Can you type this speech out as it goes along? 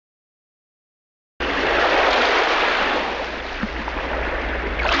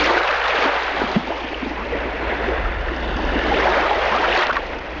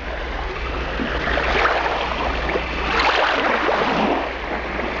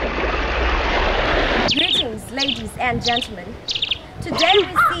ladies and gentlemen. Today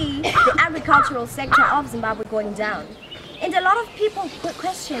we see the agricultural sector of Zimbabwe going down. And a lot of people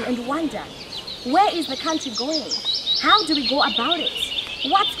question and wonder, where is the country going? How do we go about it?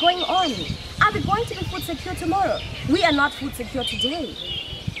 What's going on? Are we going to be food secure tomorrow? We are not food secure today.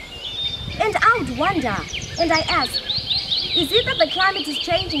 And I would wonder, and I ask, is it that the climate is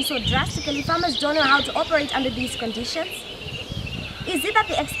changing so drastically, farmers don't know how to operate under these conditions? Is it that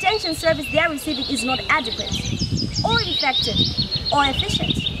the extension service they are receiving is not adequate, or effective, or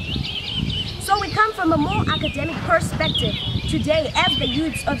efficient? So we come from a more academic perspective today as the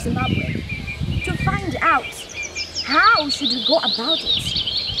youths of Zimbabwe to find out how should we go about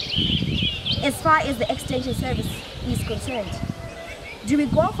it as far as the extension service is concerned. Do we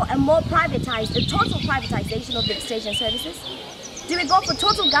go for a more privatized, a total privatization of the extension services? Do we go for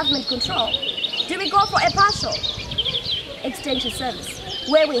total government control? Do we go for a partial extension service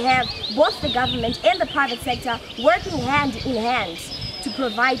where we have both the government and the private sector working hand in hand to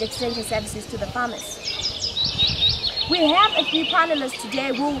provide extension services to the farmers? We have a few panelists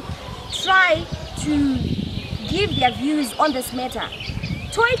today who will try to give their views on this matter.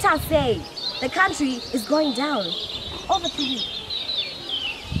 Toita say the country is going down. Over to you.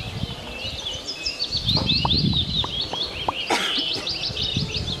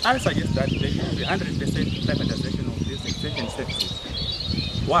 I suggest that there should be 100% privatization of these extension services.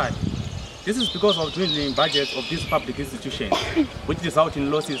 Why? This is because of dwindling budgets of these public institutions, which result in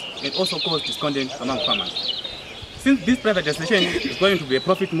losses and also cause discontent among farmers. Since this privatization is going to be a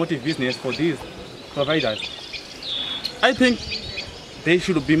profit motive business for these providers, I think there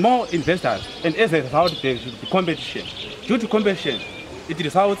should be more investors, and as a result there should be competition. Due to competition, it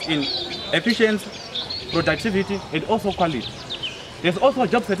results in efficiency, productivity, and also quality. There's also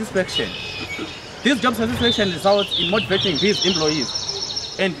job satisfaction. This job satisfaction results in motivating these employees,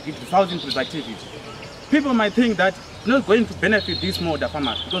 and it results in productivity. People might think that it's not going to benefit these smallholder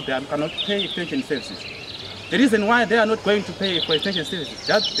farmers because they cannot pay extension services. The reason why they are not going to pay for extension services is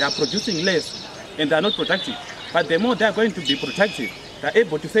that they are producing less and they are not productive. But the more they are going to be productive, they are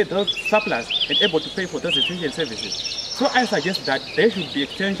able to save those surplus and able to pay for those extension services. So I suggest that there should be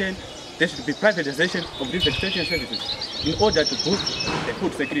extension, there should be privatization of these extension services in order to boost the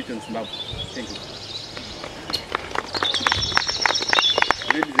food security in Zimbabwe. Thank you.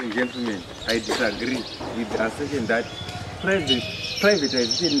 Ladies and gentlemen, I disagree with the assertion that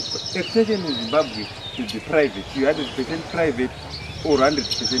privatization, extension in Zimbabwe should be private, 100% private or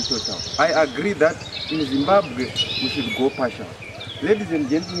 100% total. I agree that in Zimbabwe we should go partial. Ladies and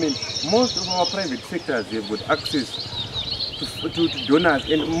gentlemen, most of our private sectors have got access to donors,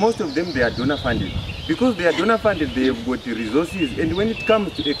 and most of them they are donor funded. Because they are donor funded, they have got resources, and when it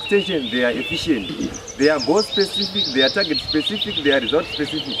comes to extension, they are efficient. They are goal specific, they are target specific, they are result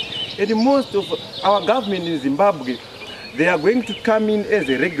specific. And most of our government in Zimbabwe, they are going to come in as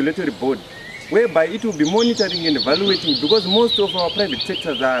a regulatory board, whereby it will be monitoring and evaluating, because most of our private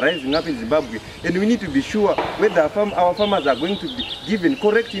sectors are rising up in Zimbabwe, and we need to be sure whether our farmers are going to be given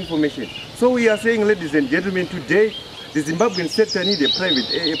correct information. So we are saying, ladies and gentlemen, today the Zimbabwean sector needs a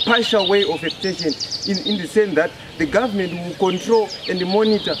partial way of extension in the sense that the government will control and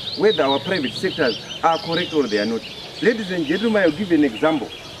monitor whether our private sectors are correct or they are not. Ladies and gentlemen, I'll give an example.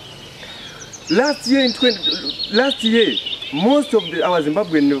 Last year, most of our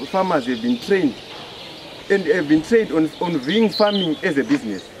Zimbabwean farmers have been trained on viewing farming as a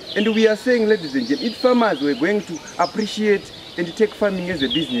business. And we are saying, ladies and gentlemen, if farmers were going to appreciate and take farming as a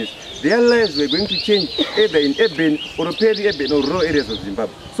business, their lives were going to change either in urban or peri-urban or rural areas of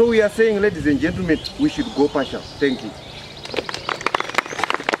Zimbabwe. So we are saying, ladies and gentlemen, we should go partial. Thank you.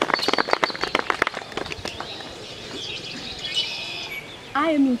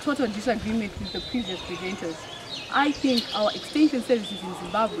 I am in total disagreement with the previous presenters. I think our extension services in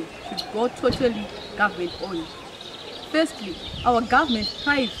Zimbabwe should go totally government-owned. Firstly, our government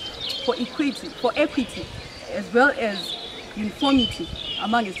strives for equity, as well as uniformity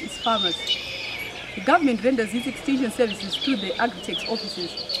among its farmers. The government renders its extension services through the agri-tax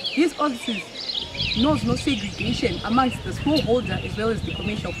offices. These offices knows no segregation amongst the smallholder as well as the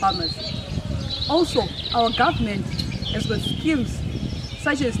commercial farmers. Also, our government has got schemes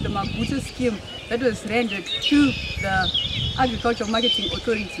such as the Maguta scheme that was rendered to the Agricultural Marketing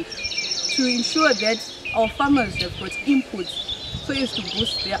Authority to ensure that our farmers have got inputs so as to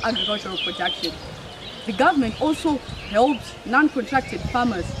boost their agricultural production. The government also helps non-contracted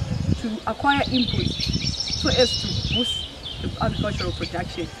farmers to acquire inputs so as to boost the agricultural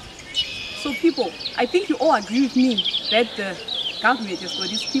production. So people, I think you all agree with me that the government has got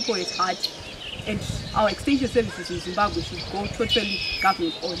these people at heart, and our extension services in Zimbabwe should go totally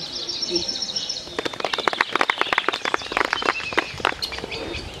government-owned. Thank you.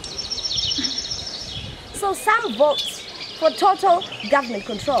 So some vote for total government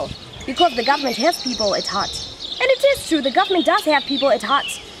control because the government has people at heart. And it is true, the government does have people at heart.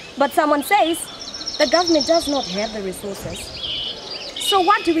 But someone says the government does not have the resources. So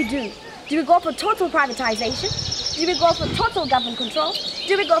what do? Do we go for total privatization? Do we go for total government control?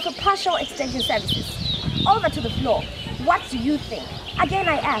 Do we go for partial extension services? Over to the floor. What do you think? Again,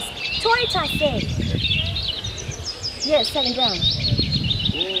 I ask. Toita said. Yes, 7 round.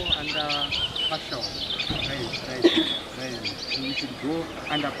 Go under partial. Right. We should go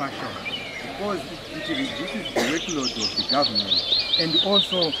under partial because it reduces the workload of the government, and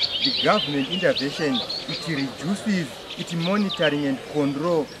also the government intervention, it reduces its monitoring and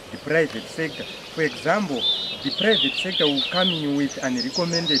control the private sector. For example, the private sector will come in with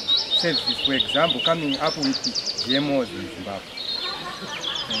unrecommended services, for example, coming up with the GMOs in Zimbabwe.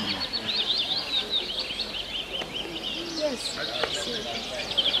 Thank you. Yes.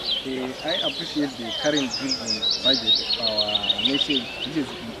 I appreciate the current drinking budget of our nation, which has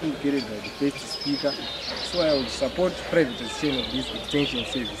been indicated by the first speaker. So I would support privatization of these extension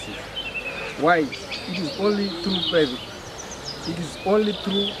services. Why? It is only through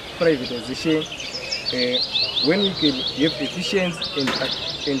privatization when we can have efficiency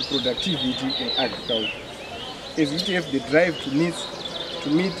and productivity in agriculture, as we have the drive to meet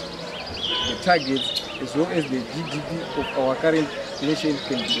the targets, as well as the GDP of our current nation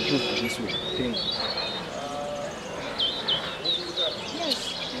can be improved this way. Thank you.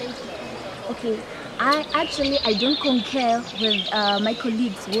 Okay, I don't concur with my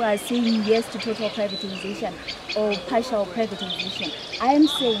colleagues who are saying yes to total privatization or partial privatization. I am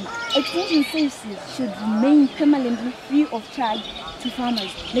saying extension services should remain permanently free of charge to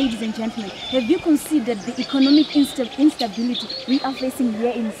farmers. Ladies and gentlemen, have you considered the economic instability we are facing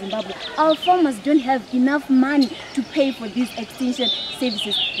here in Zimbabwe? Our farmers don't have enough money to pay for these extension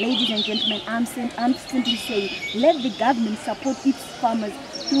services. Ladies and gentlemen, I'm simply saying let the government support its farmers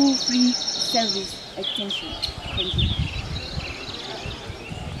through free service extension. Thank you.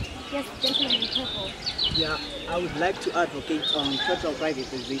 Yes, gentlemen in purple. Yeah, I would like to advocate on total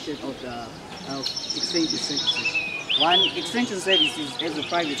privatization of the extension services. One, extension services as a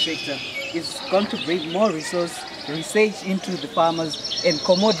private sector is going to bring more research into the farmers and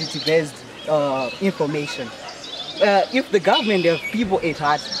commodity-based information. If the government have people at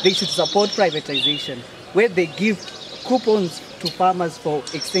heart, they should support privatization, where they give coupons to farmers for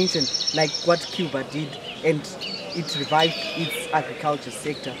extension, like what Cuba did, and it revived its agriculture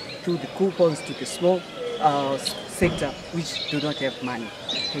sector through the coupons to the small sector which do not have money.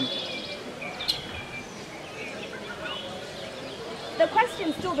 Thank you. The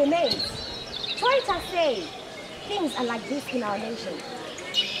question still remains. Toita say things are like this in our nation.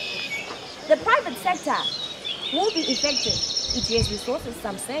 The private sector will be effective. It has resources,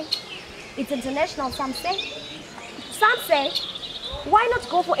 some say. It's international, some say. Some say, why not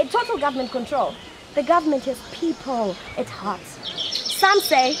go for a total government control? The government has people at heart. Some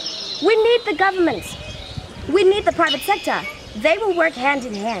say, we need the government. We need the private sector. They will work hand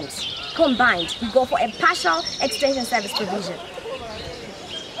in hand. Combined, we go for a partial extension service provision.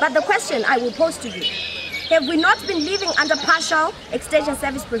 But the question I will pose to you, have we not been living under partial extension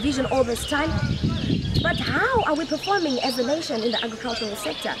service provision all this time? But how are we performing as a nation in the agricultural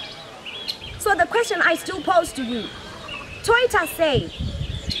sector? So the question I still pose to you, Toita say,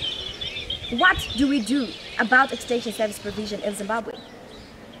 what do we do about extension service provision in Zimbabwe?